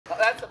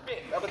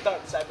the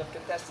dark side of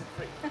contestant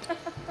 3.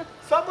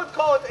 Some would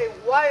call it a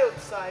wild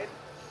side.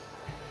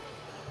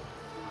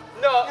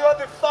 No, You know,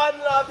 the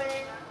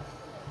fun-loving.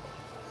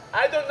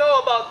 I don't know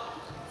about,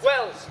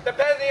 well,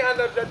 depending on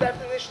the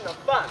definition of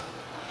fun.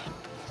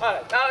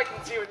 Alright, now I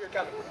can see where you're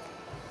coming from.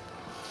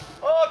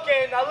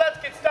 Okay, now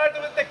let's get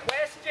started with the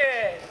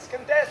questions.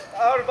 Contest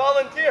our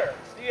volunteer.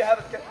 Do you have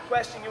a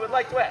question you would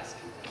like to ask?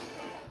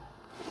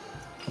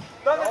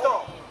 None at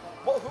all.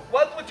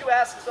 What would you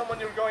ask someone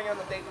you're going on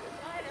a date with?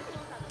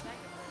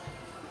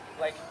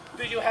 Like,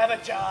 do you have a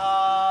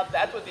job?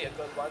 That would be a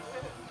good one.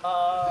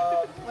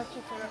 What's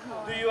your favorite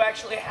color? Do you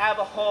actually have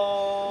a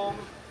home?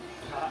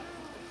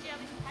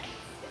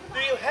 Do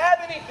you have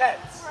any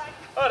pets?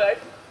 All right.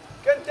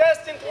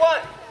 Contestant 1.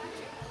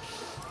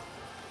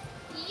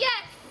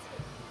 Yes!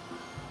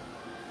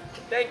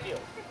 Thank you.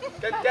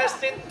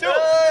 Contestant 2.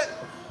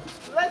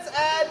 Let's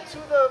add to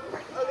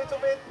a little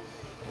bit.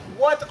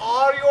 What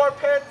are your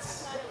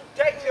pets?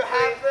 Do you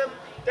have them?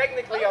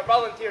 Technically, our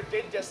volunteer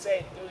did just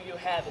say, do you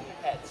have any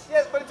pets?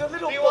 Yes, but it's a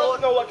little Do you want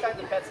to know what kind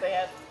of pets they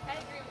have? I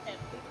agree with him.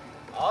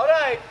 All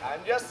right.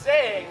 I'm just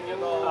saying, you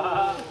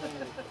know.